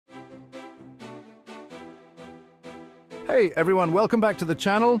Hey everyone, welcome back to the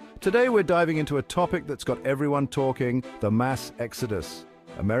channel. Today we're diving into a topic that's got everyone talking, the mass exodus.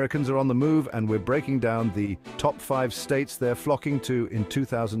 Americans are on the move and we're breaking down the top 5 states they're flocking to in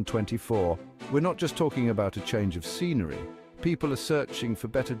 2024. We're not just talking about a change of scenery. People are searching for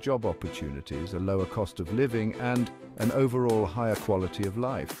better job opportunities, a lower cost of living, and an overall higher quality of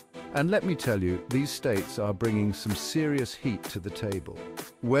life. And let me tell you, these states are bringing some serious heat to the table.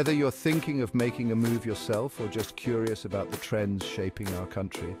 Whether you're thinking of making a move yourself or just curious about the trends shaping our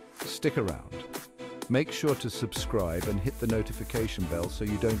country, stick around. Make sure to subscribe and hit the notification bell so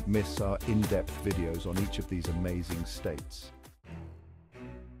you don't miss our in-depth videos on each of these amazing states.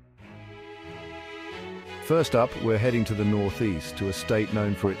 First up, we're heading to the northeast, to a state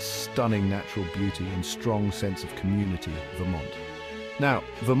known for its stunning natural beauty and strong sense of community, Vermont. Now,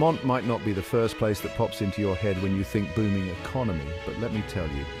 Vermont might not be the first place that pops into your head when you think booming economy, but let me tell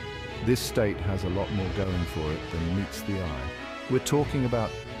you, this state has a lot more going for it than meets the eye. We're talking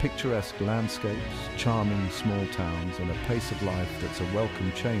about picturesque landscapes, charming small towns, and a pace of life that's a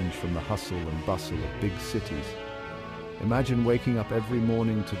welcome change from the hustle and bustle of big cities. Imagine waking up every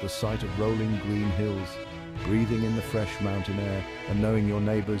morning to the sight of rolling green hills, breathing in the fresh mountain air, and knowing your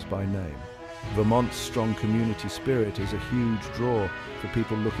neighbors by name. Vermont's strong community spirit is a huge draw for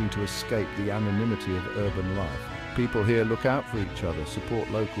people looking to escape the anonymity of urban life. People here look out for each other, support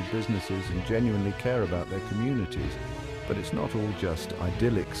local businesses, and genuinely care about their communities. But it's not all just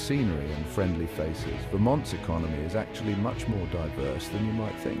idyllic scenery and friendly faces. Vermont's economy is actually much more diverse than you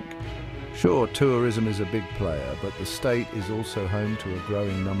might think. Sure, tourism is a big player, but the state is also home to a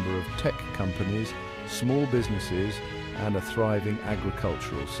growing number of tech companies, small businesses, and a thriving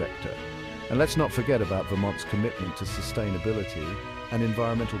agricultural sector. And let's not forget about Vermont's commitment to sustainability and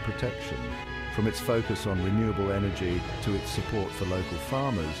environmental protection. From its focus on renewable energy to its support for local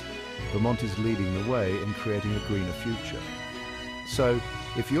farmers, Vermont is leading the way in creating a greener future. So,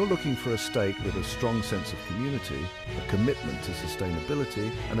 if you're looking for a state with a strong sense of community, a commitment to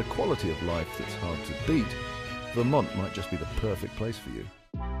sustainability, and a quality of life that's hard to beat, Vermont might just be the perfect place for you.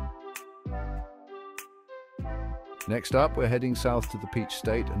 Next up, we're heading south to the Peach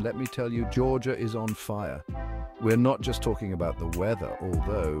State, and let me tell you, Georgia is on fire. We're not just talking about the weather,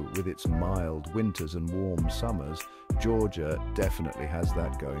 although with its mild winters and warm summers, Georgia definitely has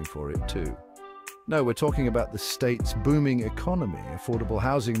that going for it too. No, we're talking about the state's booming economy, affordable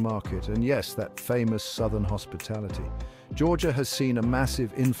housing market, and yes, that famous southern hospitality. Georgia has seen a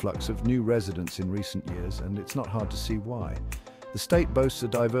massive influx of new residents in recent years, and it's not hard to see why. The state boasts a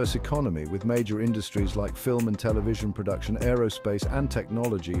diverse economy with major industries like film and television production, aerospace, and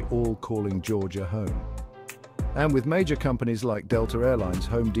technology all calling Georgia home. And with major companies like Delta Airlines,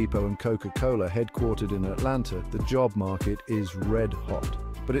 Home Depot, and Coca-Cola headquartered in Atlanta, the job market is red hot.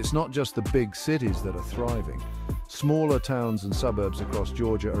 But it's not just the big cities that are thriving. Smaller towns and suburbs across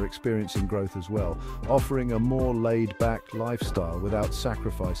Georgia are experiencing growth as well, offering a more laid-back lifestyle without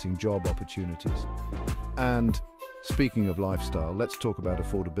sacrificing job opportunities. And speaking of lifestyle, let's talk about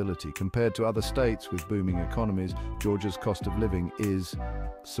affordability. Compared to other states with booming economies, Georgia's cost of living is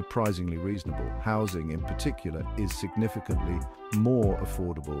surprisingly reasonable. Housing, in particular, is significantly more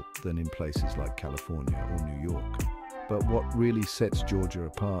affordable than in places like California or New York. But what really sets Georgia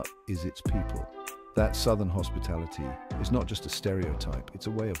apart is its people. That southern hospitality is not just a stereotype, it's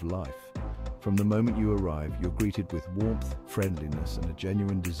a way of life. From the moment you arrive, you're greeted with warmth, friendliness, and a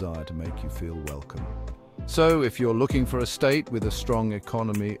genuine desire to make you feel welcome. So, if you're looking for a state with a strong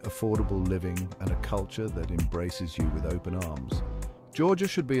economy, affordable living, and a culture that embraces you with open arms, Georgia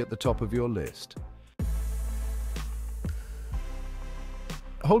should be at the top of your list.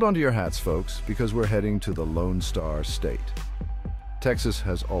 Hold on to your hats, folks, because we're heading to the Lone Star State. Texas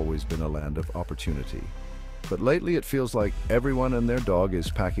has always been a land of opportunity, but lately it feels like everyone and their dog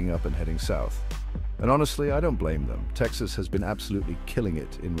is packing up and heading south. And honestly, I don't blame them. Texas has been absolutely killing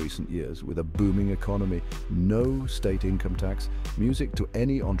it in recent years with a booming economy, no state income tax, music to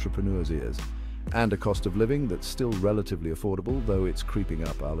any entrepreneur's ears, and a cost of living that's still relatively affordable, though it's creeping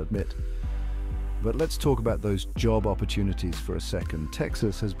up, I'll admit. But let's talk about those job opportunities for a second.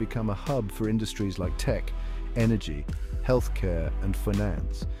 Texas has become a hub for industries like tech, energy, healthcare, and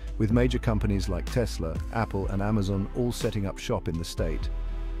finance, with major companies like Tesla, Apple, and Amazon all setting up shop in the state.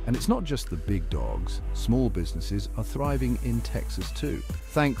 And it's not just the big dogs. Small businesses are thriving in Texas too,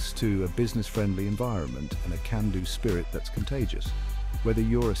 thanks to a business-friendly environment and a can-do spirit that's contagious. Whether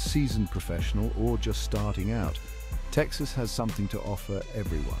you're a seasoned professional or just starting out, Texas has something to offer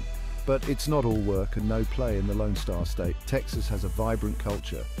everyone. But it's not all work and no play in the Lone Star State. Texas has a vibrant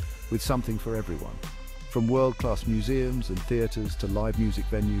culture with something for everyone. From world-class museums and theaters to live music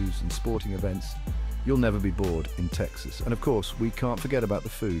venues and sporting events, You'll never be bored in Texas. And of course, we can't forget about the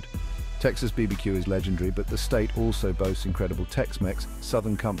food. Texas BBQ is legendary, but the state also boasts incredible Tex-Mex,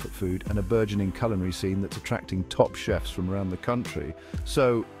 Southern comfort food, and a burgeoning culinary scene that's attracting top chefs from around the country.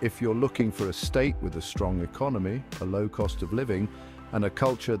 So, if you're looking for a state with a strong economy, a low cost of living, and a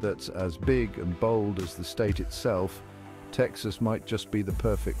culture that's as big and bold as the state itself, Texas might just be the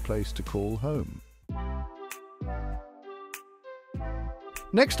perfect place to call home.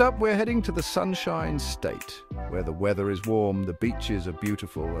 Next up, we're heading to the Sunshine State, where the weather is warm, the beaches are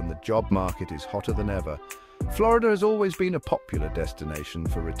beautiful, and the job market is hotter than ever. Florida has always been a popular destination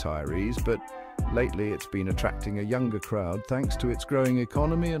for retirees, but lately it's been attracting a younger crowd thanks to its growing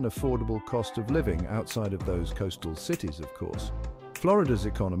economy and affordable cost of living outside of those coastal cities, of course. Florida's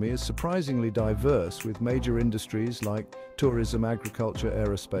economy is surprisingly diverse, with major industries like tourism, agriculture,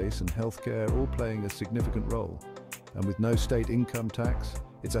 aerospace, and healthcare all playing a significant role. And with no state income tax,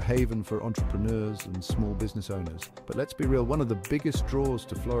 it's a haven for entrepreneurs and small business owners. But let's be real, one of the biggest draws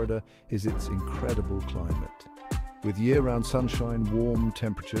to Florida is its incredible climate. With year-round sunshine, warm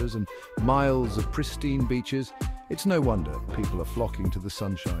temperatures, and miles of pristine beaches, it's no wonder people are flocking to the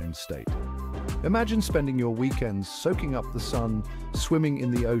Sunshine State. Imagine spending your weekends soaking up the sun, swimming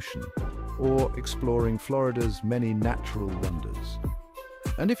in the ocean, or exploring Florida's many natural wonders.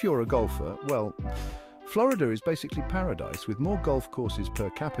 And if you're a golfer, well, Florida is basically paradise, with more golf courses per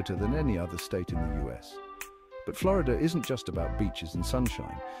capita than any other state in the US. But Florida isn't just about beaches and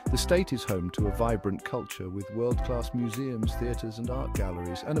sunshine. The state is home to a vibrant culture with world-class museums, theaters, and art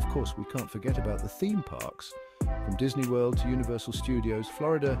galleries. And of course, we can't forget about the theme parks. From Disney World to Universal Studios,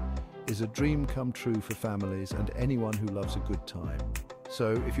 Florida is a dream come true for families and anyone who loves a good time.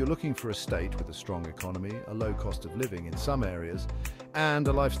 So if you're looking for a state with a strong economy, a low cost of living in some areas, and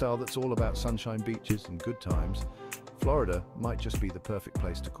a lifestyle that's all about sunshine, beaches, and good times, Florida might just be the perfect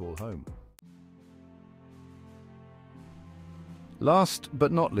place to call home. Last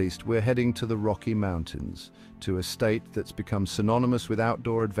but not least, we're heading to the Rocky Mountains, to a state that's become synonymous with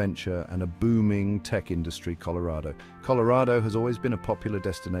outdoor adventure and a booming tech industry, Colorado. Colorado has always been a popular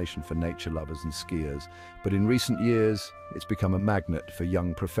destination for nature lovers and skiers, but in recent years, it's become a magnet for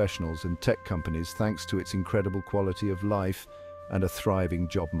young professionals and tech companies thanks to its incredible quality of life and a thriving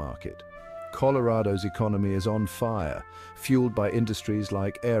job market. Colorado's economy is on fire, fueled by industries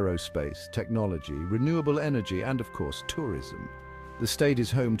like aerospace, technology, renewable energy, and of course, tourism. The state is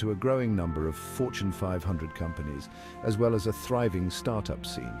home to a growing number of Fortune 500 companies, as well as a thriving startup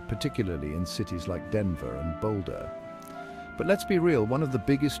scene, particularly in cities like Denver and Boulder. But let's be real, one of the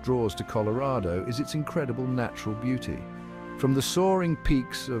biggest draws to Colorado is its incredible natural beauty. From the soaring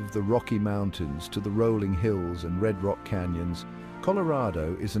peaks of the Rocky Mountains to the rolling hills and red rock canyons,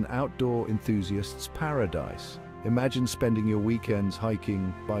 Colorado is an outdoor enthusiast's paradise. Imagine spending your weekends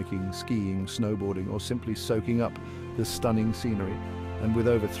hiking, biking, skiing, snowboarding, or simply soaking up the stunning scenery. And with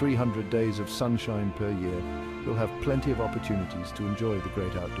over 300 days of sunshine per year, you'll have plenty of opportunities to enjoy the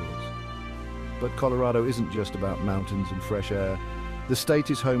great outdoors. But Colorado isn't just about mountains and fresh air. The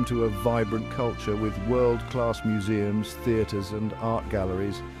state is home to a vibrant culture with world-class museums, theaters, and art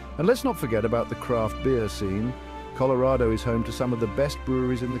galleries. And let's not forget about the craft beer scene. Colorado is home to some of the best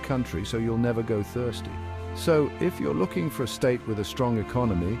breweries in the country, so you'll never go thirsty. So if you're looking for a state with a strong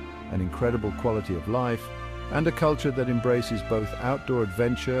economy, an incredible quality of life, and a culture that embraces both outdoor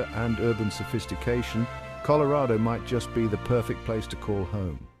adventure and urban sophistication, Colorado might just be the perfect place to call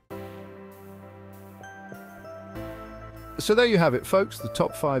home. So there you have it, folks, the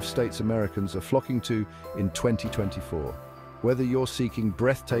top 5 states Americans are flocking to in 2024. Whether you're seeking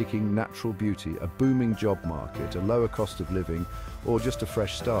breathtaking natural beauty, a booming job market, a lower cost of living, or just a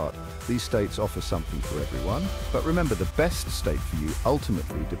fresh start, these states offer something for everyone. But remember, the best state for you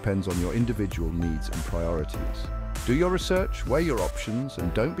ultimately depends on your individual needs and priorities. Do your research, weigh your options,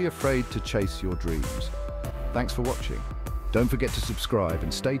 and don't be afraid to chase your dreams. Thanks for watching. Don't forget to subscribe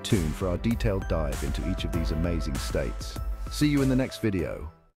and stay tuned for our detailed dive into each of these amazing states. See you in the next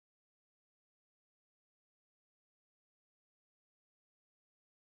video.